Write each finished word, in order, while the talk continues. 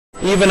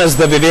Even as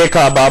the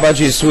Viveka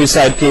Babajee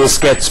suicide case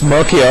gets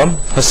murkier,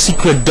 her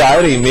secret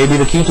diary may be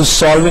the key to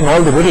solving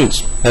all the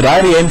riddles. The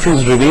diary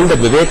entries reveal that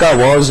Viveka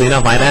was in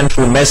a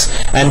financial mess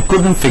and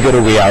couldn't figure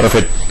a way out of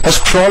it. Her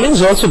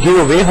scrawlings also give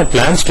away her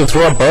plans to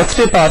throw a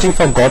birthday party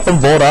for Gautam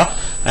Vora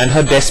and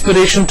her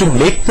desperation to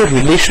make the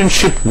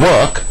relationship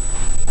work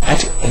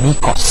at any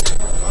cost.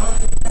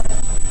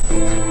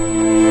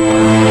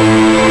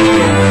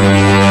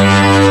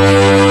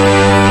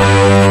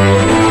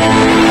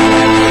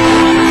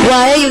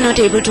 Why are you not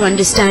able to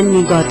understand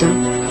me,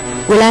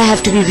 Gautam? Will I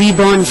have to be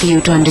reborn for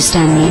you to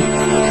understand me?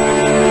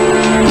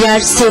 Yeah,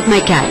 save my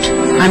cat.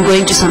 I'm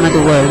going to some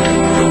other world.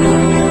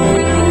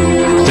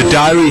 The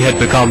diary had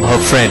become her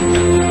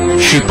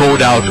friend. She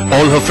poured out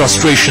all her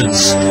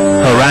frustrations,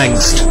 her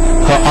angst,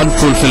 her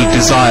unfulfilled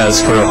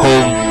desires for a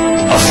home,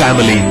 a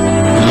family,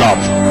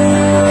 love.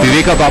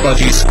 Viveka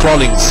Babajee's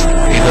scrawlings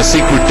in her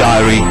secret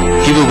diary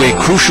give away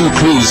crucial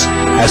clues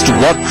as to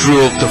what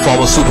drove the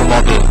former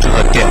supermodel to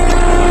her death: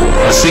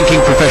 a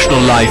sinking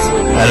professional life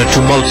and a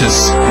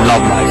tumultuous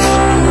love life.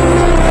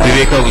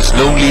 Viveka was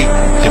lonely,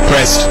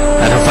 depressed,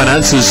 and her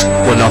finances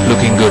were not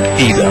looking good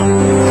either.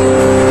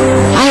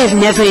 I have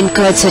never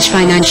incurred such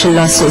financial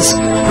losses.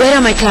 Where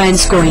are my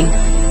clients going?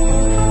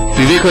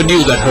 Viveka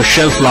knew that her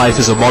shelf life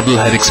as a model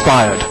had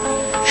expired.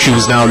 She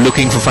was now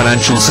looking for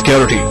financial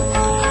security.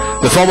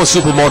 The former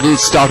supermodel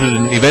started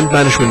an event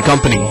management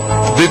company,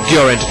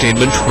 Viveka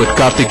Entertainment, with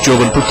Karthik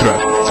Putra.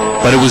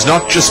 But it was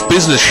not just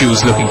business she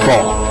was looking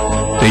for.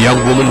 The young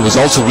woman was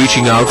also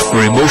reaching out for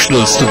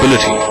emotional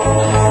stability.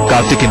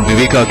 Karthik and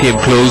Viveka came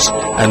close,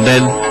 and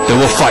then there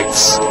were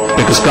fights,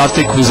 because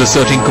Karthik was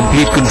asserting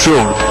complete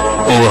control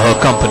over her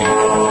company.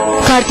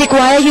 Karthik,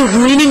 why are you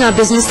ruining our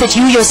business that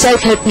you yourself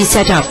helped me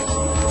set up?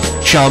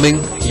 Charming,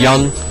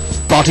 young,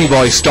 party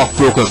boy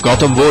stockbroker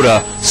Gautam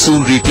Vora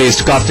soon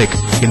replaced Karthik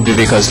in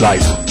Viveka's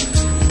life.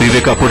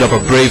 Viveka put up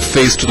a brave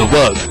face to the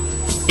world.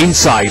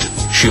 Inside,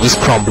 she was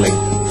crumbling.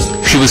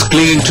 She was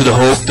clinging to the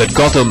hope that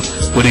Gautam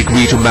would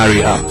agree to marry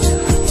her.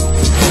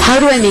 How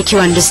do I make you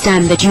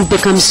understand that you've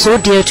become so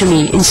dear to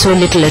me in so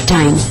little a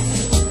time?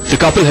 The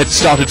couple had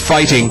started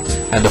fighting,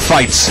 and the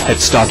fights had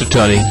started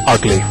turning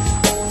ugly.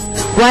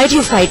 Why do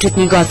you fight with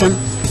me, Gautam?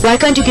 Why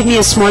can't you give me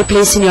a small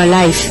place in your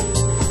life?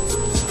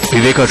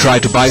 Viveka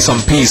tried to buy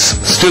some peace,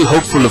 still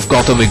hopeful of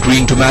Gautam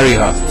agreeing to marry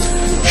her.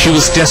 She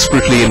was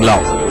desperately in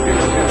love.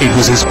 It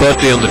was his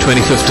birthday on the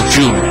 25th of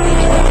June.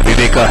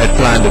 Viveka had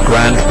planned a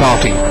grand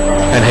party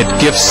and had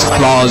gifts,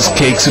 flowers,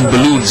 cakes and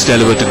balloons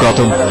delivered to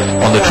Gautam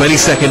on the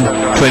 22nd,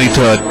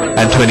 23rd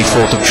and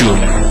 24th of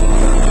June.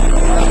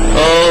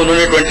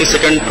 उन्होंने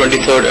 22nd,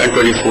 23rd and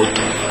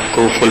 24th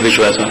को full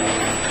भिजवाया था.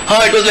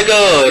 हाँ, it was like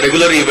a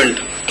regular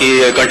event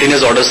कि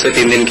continuous orders थे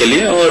 3 दिन के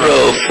लिए और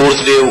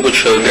 4th day वो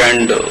कुछ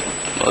grand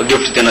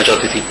गिफ्ट देना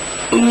चाहती थी.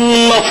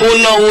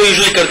 फोन वो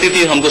यूजुअली करती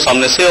थी हमको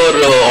सामने से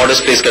और ऑर्डर्स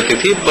प्लेस करती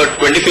थी, बट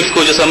 25th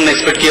को जैसा हमने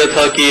एक्सपेक्ट किया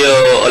था कि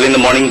early in the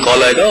morning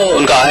call आएगा,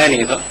 उनका आया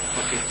नहीं था.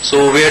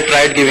 So we had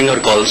tried giving her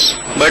calls,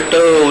 but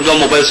उनका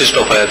मोबाइल स्विच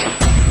ऑफ आया था.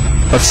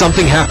 But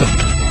something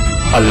happened.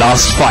 A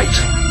last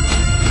fight.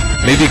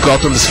 Maybe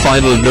Gautam's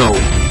final no.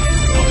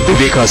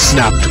 Viveka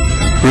snapped,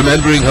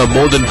 remembering her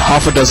more than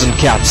half a dozen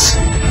cats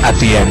at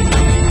the end.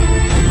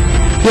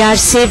 Yeah,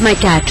 save my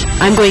cat.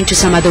 I'm going to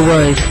some other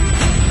world.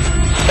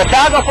 The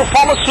tag of a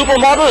former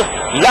supermodel,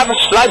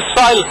 lavish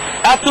lifestyle,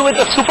 add to it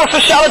the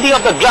superficiality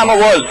of the glamour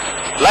world.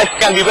 Life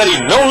can be very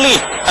lonely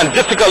and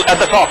difficult at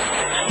the top.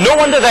 No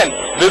wonder then,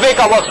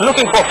 Viveka was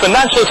looking for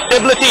financial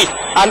stability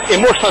and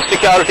emotional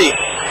security.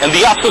 In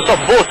the absence of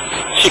both,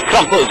 she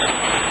crumpled.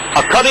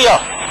 Her career,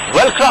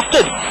 well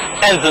crafted,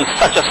 ends in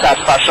such a sad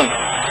fashion.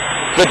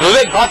 With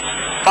Vivek Bhatt,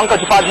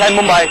 Pankaj Upadhyay in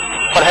Mumbai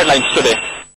for Headlines Today.